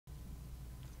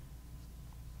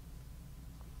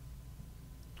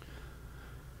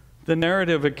The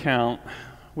narrative account,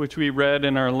 which we read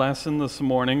in our lesson this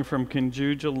morning from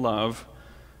Conjugial Love,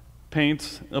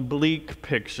 paints a bleak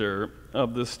picture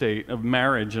of the state of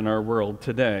marriage in our world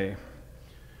today.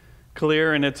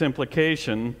 Clear in its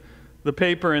implication, the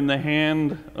paper in the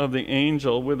hand of the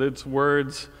angel with its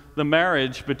words, "The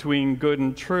marriage between good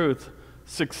and truth,"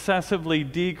 successively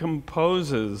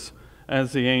decomposes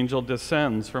as the angel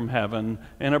descends from heaven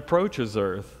and approaches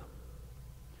earth.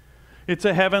 It's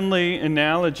a heavenly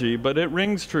analogy, but it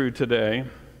rings true today.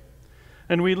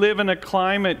 And we live in a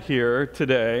climate here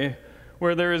today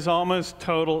where there is almost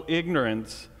total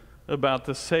ignorance about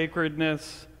the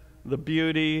sacredness, the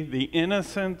beauty, the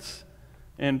innocence,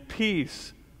 and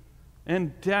peace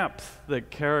and depth that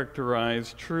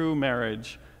characterize true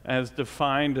marriage as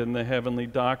defined in the heavenly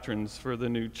doctrines for the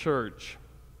new church.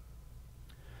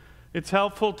 It's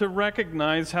helpful to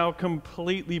recognize how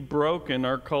completely broken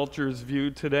our culture's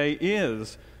view today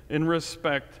is in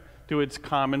respect to its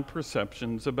common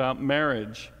perceptions about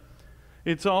marriage.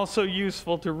 It's also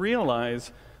useful to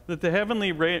realize that the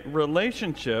heavenly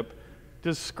relationship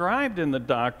described in the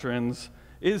doctrines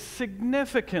is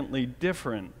significantly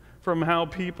different from how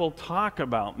people talk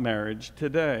about marriage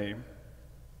today.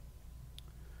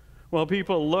 While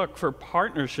people look for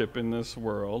partnership in this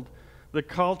world, the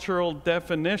cultural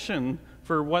definition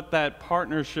for what that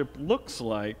partnership looks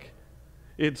like,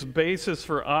 its basis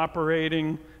for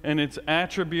operating, and its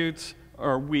attributes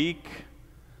are weak,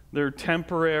 they're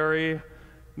temporary,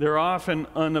 they're often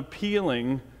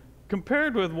unappealing,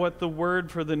 compared with what the word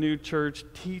for the new church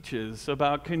teaches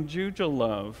about conjugal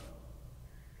love.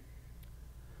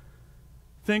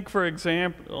 Think, for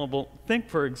example,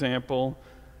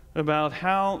 about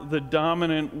how the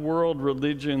dominant world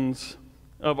religions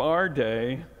of our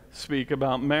day speak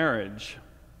about marriage.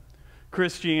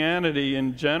 Christianity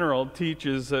in general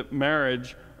teaches that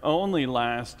marriage only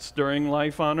lasts during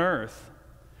life on earth.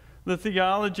 The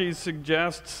theology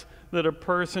suggests that a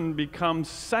person becomes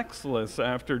sexless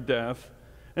after death,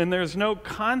 and there's no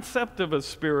concept of a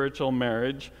spiritual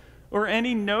marriage or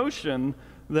any notion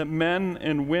that men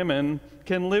and women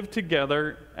can live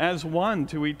together as one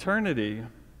to eternity.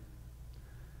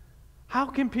 How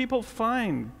can people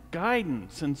find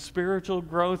guidance and spiritual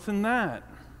growth in that?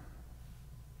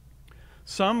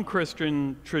 Some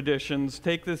Christian traditions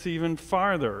take this even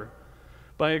farther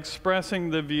by expressing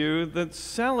the view that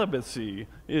celibacy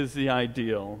is the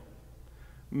ideal.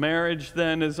 Marriage,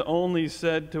 then, is only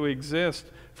said to exist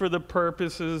for the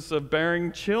purposes of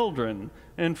bearing children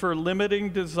and for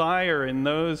limiting desire in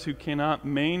those who cannot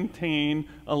maintain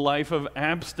a life of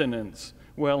abstinence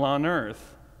while on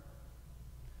earth.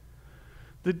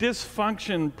 The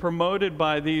dysfunction promoted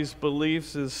by these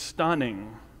beliefs is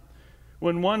stunning.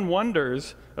 When one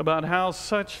wonders about how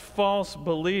such false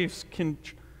beliefs can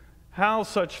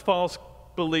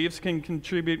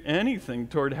contribute anything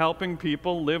toward helping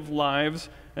people live lives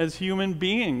as human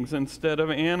beings instead of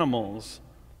animals.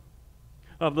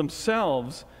 Of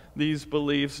themselves, these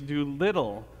beliefs do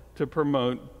little to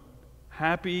promote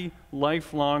happy,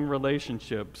 lifelong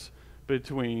relationships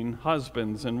between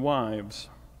husbands and wives.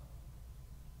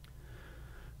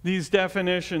 These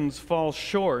definitions fall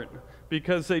short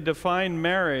because they define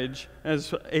marriage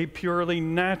as a purely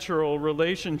natural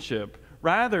relationship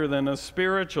rather than a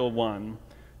spiritual one.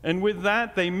 And with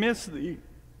that, they miss the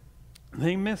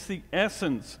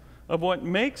essence of what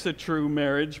makes a true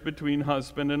marriage between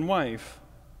husband and wife.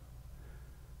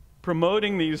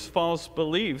 Promoting these false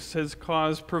beliefs has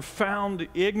caused profound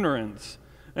ignorance,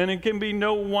 and it can be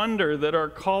no wonder that our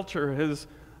culture has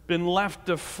been left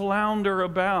to flounder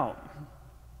about.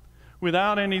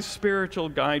 Without any spiritual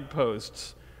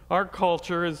guideposts, our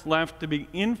culture is left to be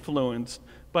influenced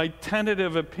by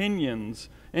tentative opinions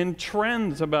and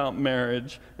trends about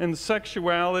marriage and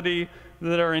sexuality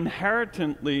that are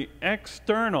inherently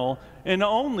external and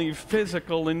only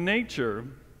physical in nature.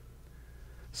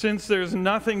 Since there's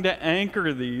nothing to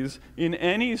anchor these in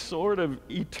any sort of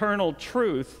eternal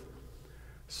truth,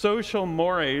 social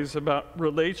mores about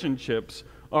relationships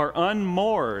are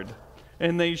unmoored,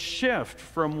 and they shift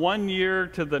from one year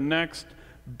to the next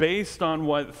based on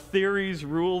what theories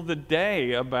rule the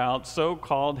day about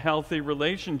so-called healthy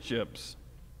relationships.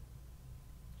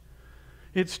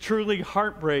 It's truly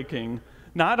heartbreaking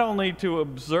not only to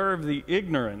observe the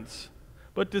ignorance,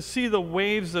 but to see the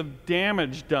waves of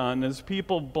damage done as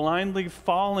people blindly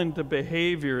fall into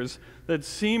behaviors that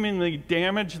seemingly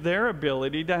damage their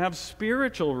ability to have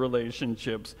spiritual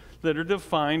relationships that are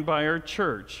defined by our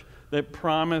church, that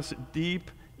promise deep,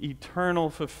 eternal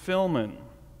fulfillment.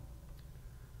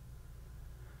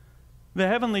 The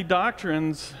heavenly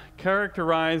doctrines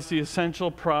characterize the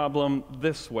essential problem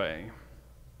this way.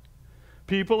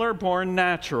 People are born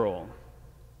natural,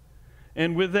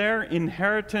 and with their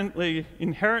inherently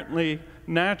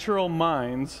natural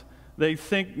minds, they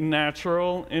think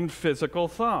natural and physical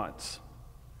thoughts.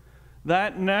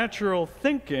 That natural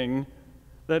thinking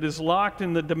that is locked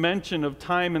in the dimension of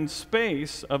time and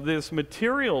space of this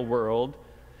material world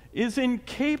is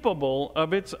incapable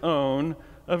of its own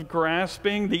of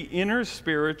grasping the inner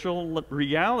spiritual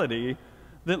reality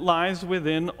that lies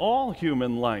within all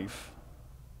human life.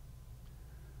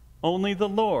 Only the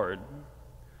Lord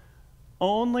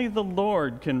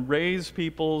can raise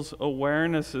people's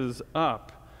awarenesses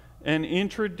up and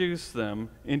introduce them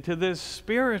into this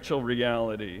spiritual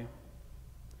reality.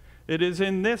 It is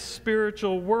in this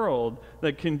spiritual world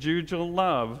that conjugal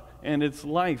love and its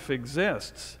life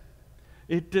exists.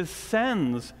 It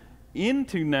descends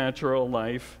into natural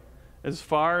life as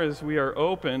far as we are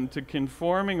open to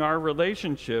conforming our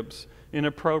relationships in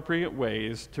appropriate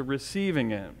ways to receiving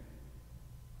it.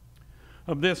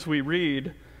 Of this we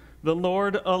read, "The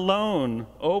Lord alone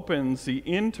opens the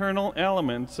internal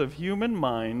elements of human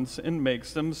minds and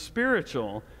makes them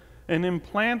spiritual, and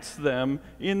implants them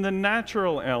in the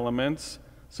natural elements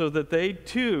so that they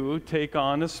too take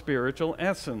on a spiritual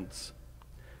essence."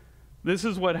 This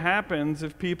is what happens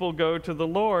if people go to the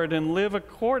Lord and live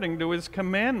according to his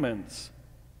commandments.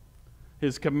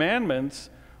 His commandments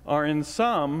are in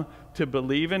sum to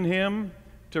believe in him,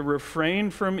 to refrain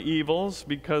from evils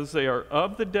because they are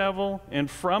of the devil and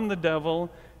from the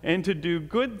devil, and to do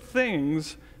good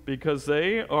things because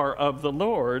they are of the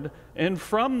Lord and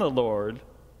from the Lord,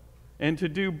 and to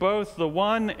do both the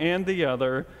one and the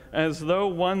other as though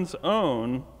one's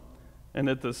own, and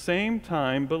at the same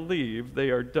time believe they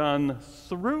are done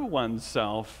through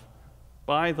oneself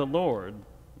by the Lord.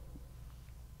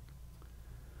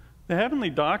 The heavenly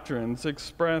doctrines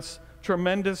express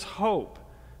tremendous hope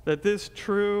that this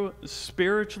true,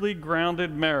 spiritually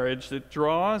grounded marriage that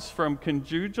draws from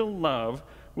conjugal love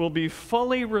will be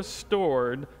fully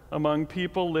restored among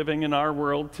people living in our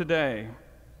world today.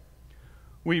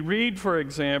 We read, for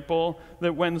example,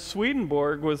 that when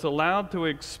Swedenborg was allowed to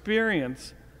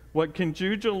experience what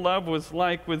conjugal love was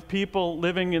like with people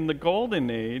living in the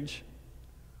Golden Age,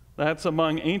 that's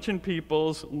among ancient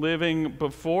peoples living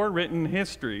before written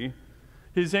history,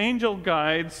 his angel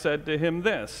guide said to him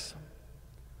this: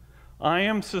 "I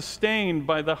am sustained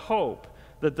by the hope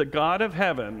that the God of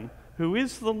heaven, who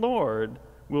is the Lord,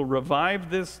 will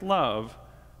revive this love,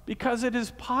 because it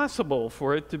is possible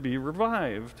for it to be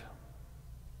revived."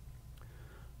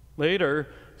 Later,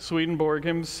 Swedenborg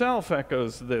himself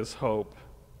echoes this hope.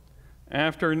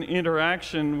 After an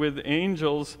interaction with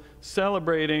angels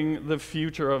celebrating the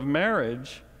future of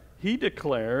marriage, he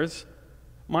declares,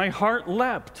 "My heart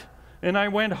leapt, and I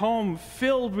went home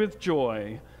filled with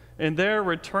joy, and there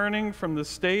returning from the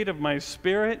state of my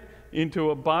spirit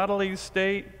into a bodily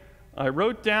state, I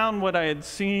wrote down what I had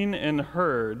seen and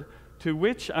heard, to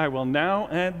which I will now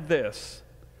add this,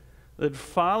 that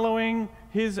following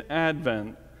his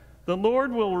advent, the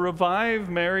Lord will revive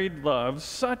married love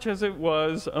such as it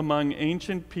was among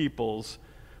ancient peoples,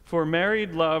 for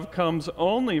married love comes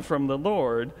only from the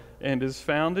Lord and is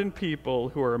found in people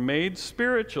who are made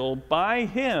spiritual by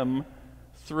him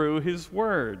through his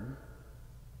word."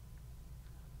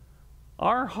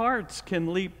 Our hearts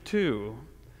can leap too,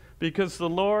 because the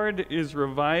Lord is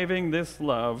reviving this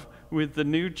love with the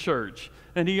new church,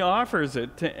 and he offers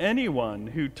it to anyone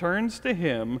who turns to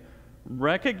him,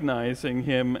 recognizing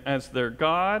him as their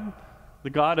God, the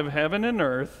God of heaven and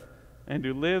earth, and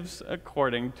who lives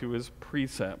according to his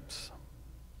precepts.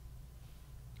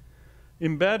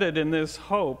 Embedded in this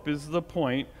hope is the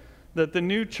point that the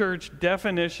new church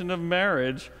definition of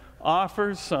marriage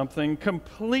offers something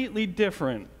completely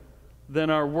different than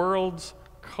our world's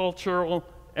cultural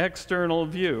external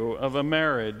view of a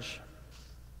marriage.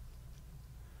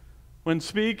 When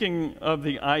speaking of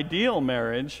the ideal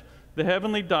marriage, the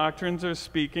heavenly doctrines are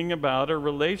speaking about a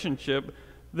relationship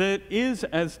that is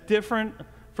as different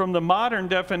from the modern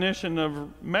definition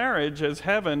of marriage as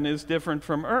heaven is different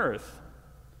from earth.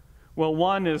 While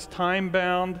one is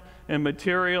time-bound and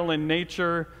material in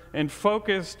nature and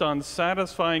focused on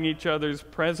satisfying each other's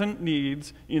present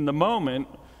needs in the moment,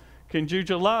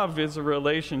 conjugal love is a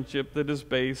relationship that is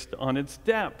based on its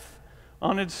depth,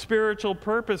 on its spiritual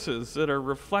purposes that are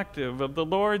reflective of the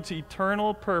Lord's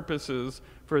eternal purposes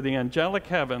for the angelic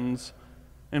heavens,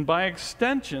 and by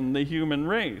extension, the human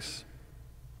race.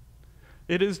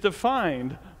 It is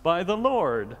defined by the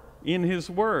Lord in his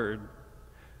word.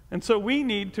 And so we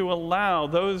need to allow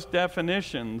those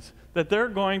definitions that they're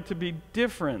going to be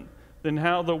different than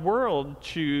how the world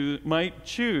might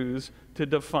choose to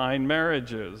define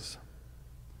marriages.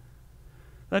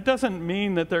 That doesn't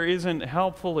mean that there isn't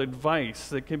helpful advice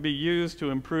that can be used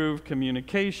to improve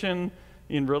communication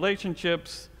in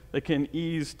relationships, that can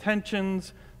ease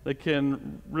tensions, that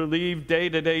can relieve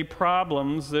day-to-day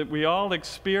problems that we all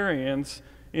experience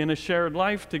in a shared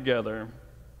life together.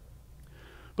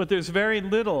 But there's very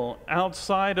little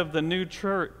outside of the new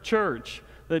church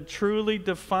that truly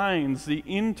defines the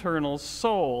internal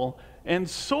soul and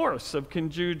source of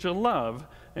conjugal love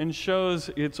and shows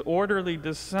its orderly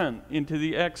descent into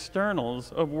the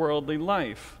externals of worldly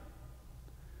life.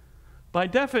 By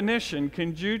definition,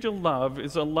 conjugal love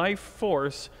is a life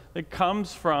force that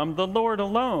comes from the Lord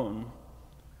alone.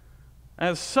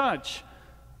 As such,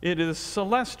 it is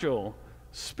celestial,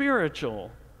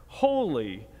 spiritual,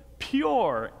 holy,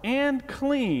 pure, and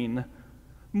clean,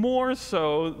 more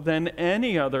so than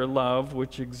any other love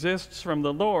which exists from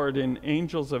the Lord in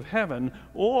angels of heaven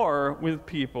or with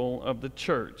people of the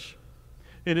church.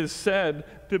 It is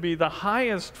said to be the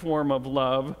highest form of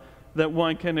love that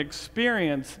one can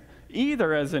experience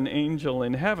either as an angel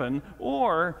in heaven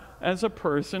or as a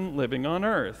person living on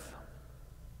earth.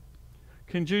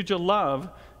 Conjugal love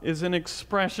is an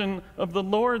expression of the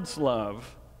Lord's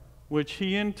love, which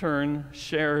he in turn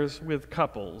shares with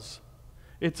couples.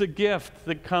 It's a gift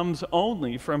that comes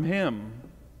only from him.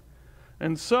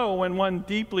 And so, when one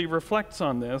deeply reflects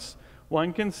on this,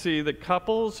 one can see that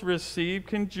couples receive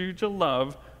conjugal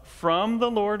love from the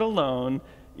Lord alone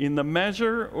in the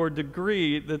measure or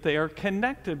degree that they are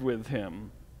connected with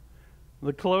him.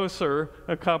 The closer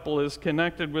a couple is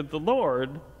connected with the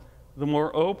Lord, the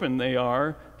more open they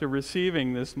are to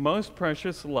receiving this most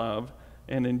precious love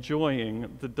and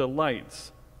enjoying the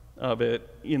delights of it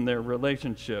in their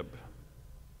relationship.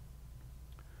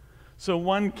 So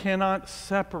one cannot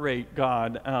separate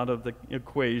God out of the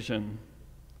equation.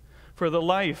 For the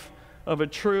life of a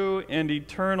true and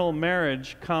eternal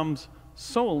marriage comes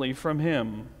solely from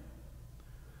him.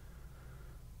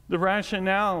 The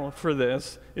rationale for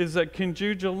this is that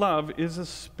conjugal love is a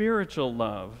spiritual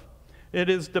love. It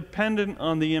is dependent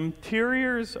on the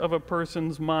interiors of a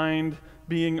person's mind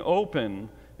being open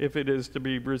if it is to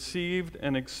be received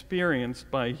and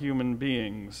experienced by human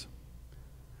beings.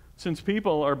 Since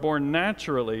people are born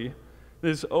naturally,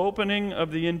 this opening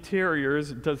of the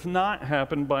interiors does not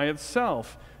happen by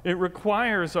itself. It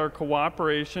requires our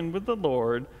cooperation with the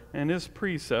Lord and his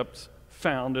precepts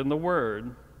found in the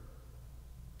Word.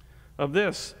 Of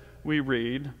this, we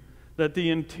read that the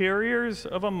interiors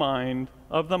of the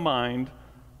mind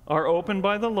are opened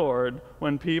by the Lord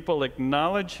when people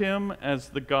acknowledge him as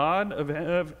the God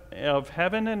of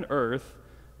heaven and earth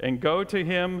and go to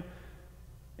him,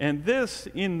 and this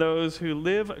in those who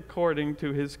live according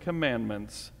to his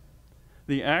commandments.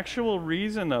 The actual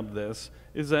reason of this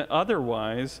is that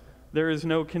otherwise there is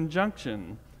no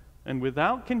conjunction, and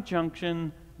without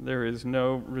conjunction there is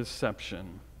no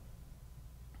reception.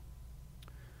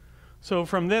 So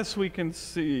from this we can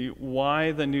see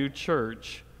why the new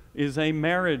church is a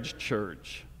marriage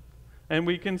church, and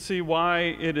we can see why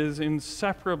it is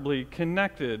inseparably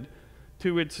connected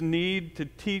to its need to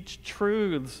teach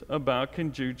truths about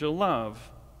conjugal love.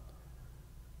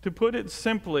 To put it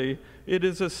simply, it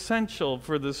is essential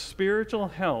for the spiritual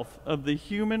health of the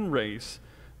human race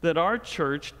that our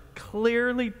church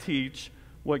clearly teach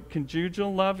what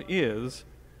conjugal love is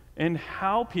and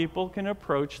how people can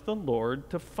approach the Lord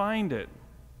to find it.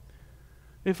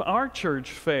 If our church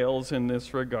fails in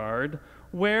this regard,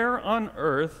 where on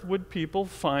earth would people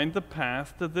find the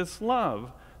path to this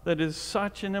love that is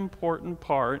such an important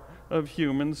part of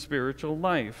human spiritual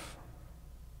life?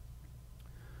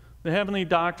 The heavenly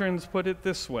doctrines put it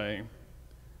this way: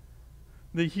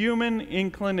 the human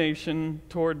inclination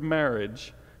toward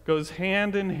marriage goes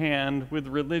hand in hand with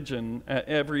religion at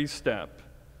every step.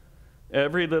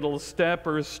 Every little step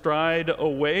or stride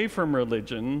away from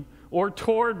religion or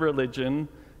toward religion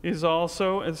is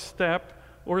also a step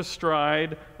or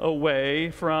stride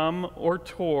away from or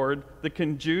toward the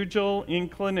conjugal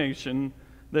inclination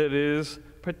that is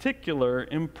particular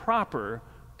and proper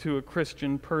to a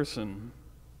Christian person.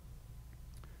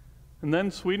 And then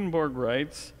Swedenborg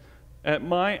writes, at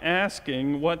my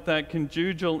asking what that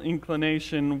conjugal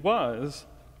inclination was,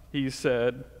 he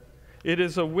said, it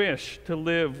is a wish to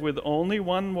live with only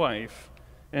one wife,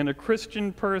 and a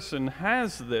Christian person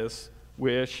has this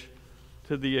wish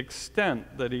to the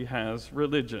extent that he has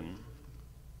religion.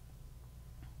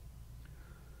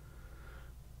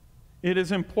 It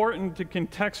is important to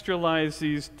contextualize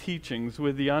these teachings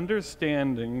with the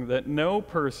understanding that no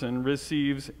person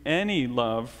receives any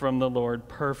love from the Lord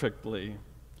perfectly.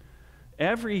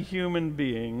 Every human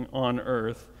being on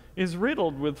earth is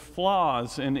riddled with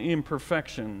flaws and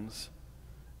imperfections.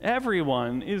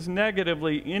 Everyone is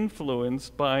negatively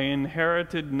influenced by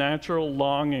inherited natural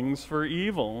longings for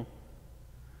evil.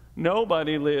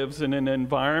 Nobody lives in an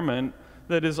environment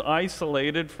that is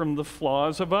isolated from the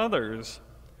flaws of others.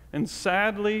 And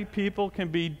sadly, people can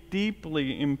be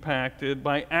deeply impacted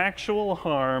by actual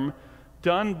harm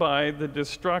done by the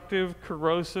destructive,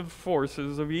 corrosive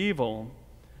forces of evil,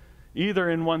 either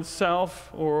in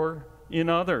oneself or in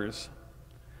others.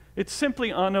 It's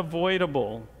simply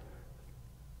unavoidable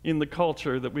in the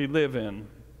culture that we live in.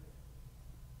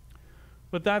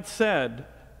 But that said,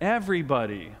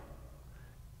 everybody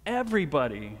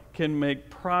can make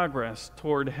progress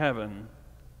toward heaven.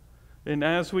 And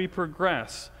as we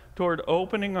progress toward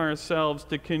opening ourselves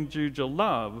to conjugal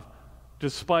love,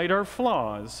 despite our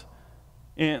flaws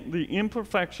and the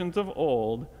imperfections of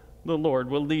old, the Lord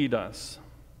will lead us.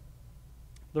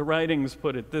 The writings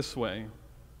put it this way: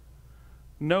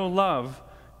 no love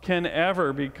can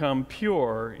ever become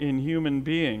pure in human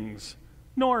beings,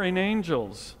 nor in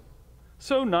angels.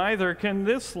 So neither can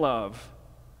this love.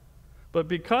 But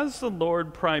because the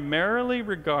Lord primarily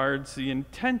regards the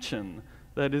intention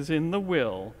that is in the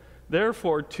will,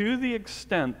 therefore, to the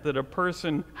extent that a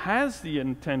person has the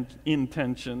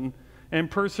intention and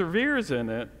perseveres in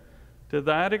it, to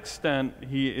that extent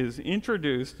he is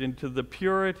introduced into the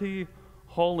purity,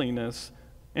 holiness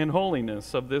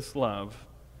of this love,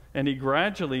 and he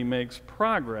gradually makes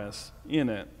progress in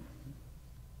it.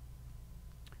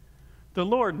 The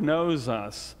Lord knows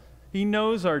us. He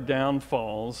knows our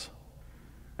downfalls.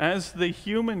 As the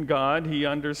human God, he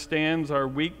understands our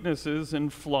weaknesses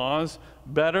and flaws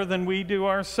better than we do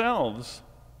ourselves.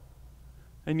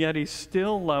 And yet he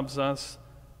still loves us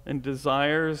and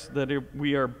desires that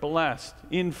we are blessed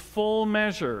in full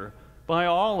measure by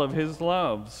all of his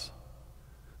loves.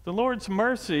 The Lord's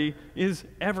mercy is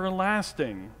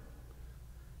everlasting.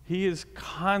 He is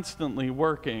constantly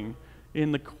working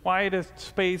in the quietest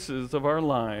spaces of our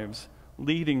lives,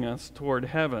 leading us toward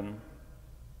heaven.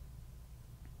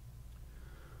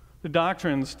 The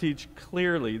doctrines teach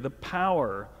clearly the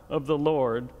power of the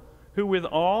Lord, who with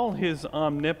all his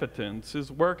omnipotence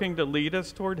is working to lead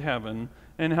us toward heaven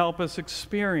and help us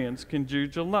experience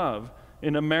conjugal love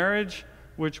in a marriage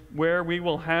where we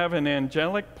will have an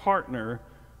angelic partner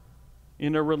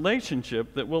in a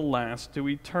relationship that will last to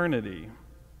eternity.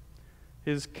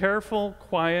 His careful,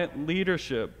 quiet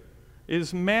leadership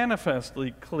is manifestly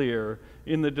clear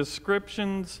in the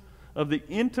descriptions of the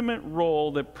intimate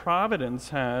role that providence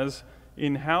has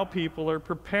in how people are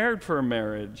prepared for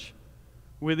marriage,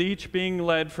 with each being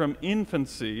led from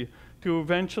infancy to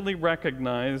eventually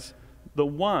recognize the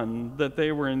one that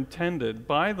they were intended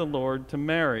by the Lord to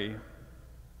marry.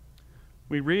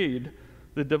 We read,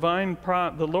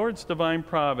 the Lord's divine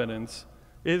providence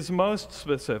is most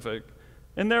specific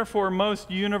and therefore most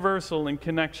universal in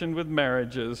connection with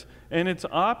marriages and its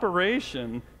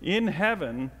operation in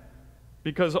heaven,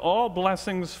 because all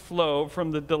blessings flow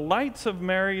from the delights of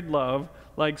married love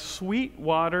like sweet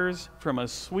waters from a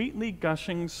sweetly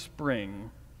gushing spring.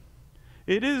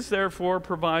 It is therefore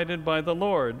provided by the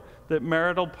Lord that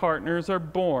marital partners are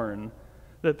born,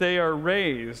 that they are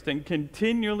raised and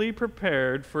continually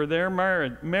prepared for their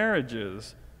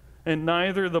marriages, and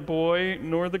neither the boy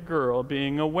nor the girl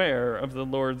being aware of the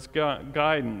Lord's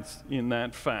guidance in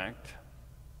that fact.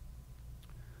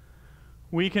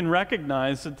 We can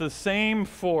recognize that the same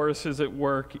force is at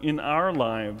work in our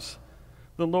lives.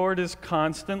 The Lord is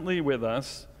constantly with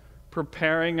us,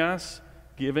 preparing us,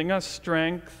 giving us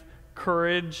strength,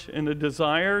 courage, and a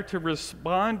desire to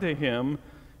respond to him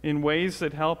in ways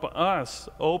that help us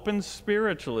open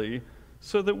spiritually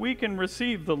so that we can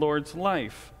receive the Lord's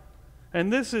life.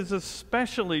 And this is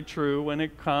especially true when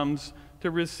it comes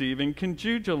to receiving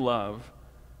conjugal love,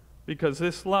 because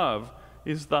this love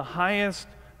is the highest,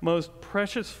 most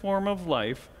precious form of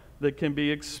life that can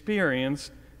be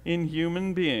experienced in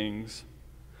human beings.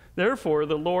 Therefore,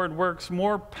 the Lord works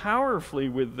more powerfully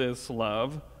with this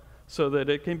love so that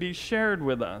it can be shared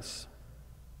with us.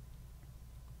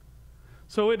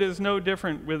 So it is no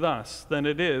different with us than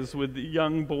it is with the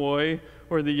young boy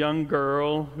or the young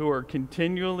girl who are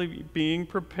continually being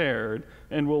prepared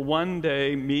and will one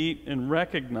day meet and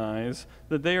recognize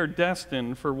that they are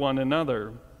destined for one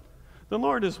another. The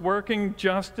Lord is working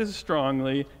just as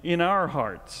strongly in our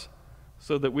hearts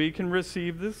so that we can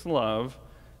receive this love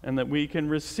and that we can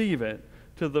receive it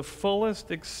to the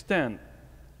fullest extent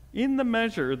in the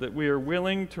measure that we are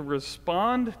willing to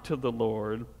respond to the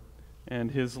Lord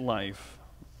and his life.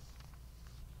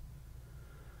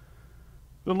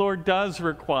 The Lord does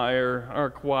require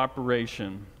our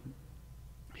cooperation.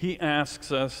 He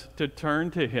asks us to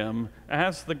turn to him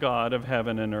as the God of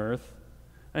heaven and earth,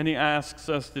 and he asks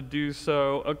us to do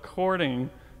so according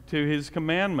to his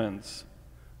commandments,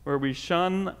 where we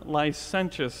shun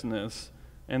licentiousness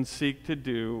and seek to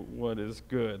do what is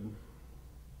good.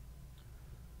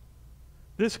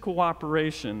 This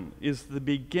cooperation is the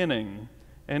beginning,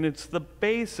 and it's the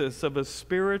basis of a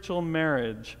spiritual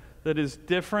marriage that is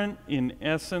different in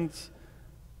essence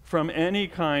from any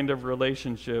kind of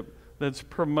relationship that's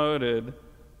promoted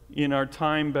in our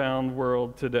time-bound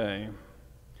world today.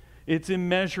 It's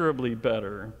immeasurably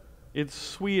better, it's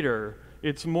sweeter,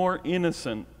 it's more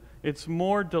innocent, it's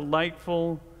more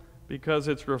delightful because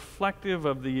it's reflective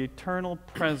of the eternal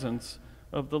presence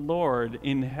of the Lord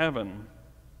in heaven.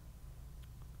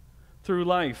 Through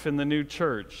life in the new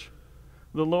church,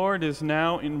 the Lord is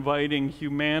now inviting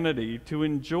humanity to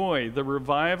enjoy the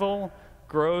revival,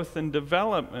 growth, and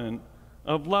development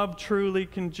of love truly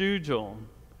conjugal.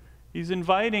 He's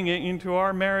inviting it into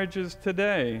our marriages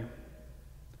today.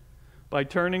 By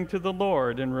turning to the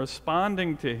Lord and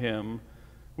responding to him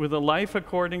with a life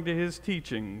according to his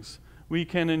teachings, we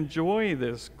can enjoy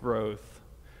this growth,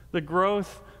 the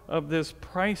growth of this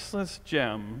priceless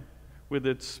gem with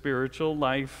its spiritual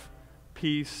life,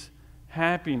 peace,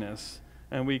 happiness,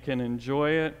 and we can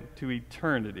enjoy it to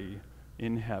eternity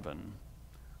in heaven.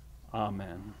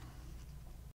 Amen.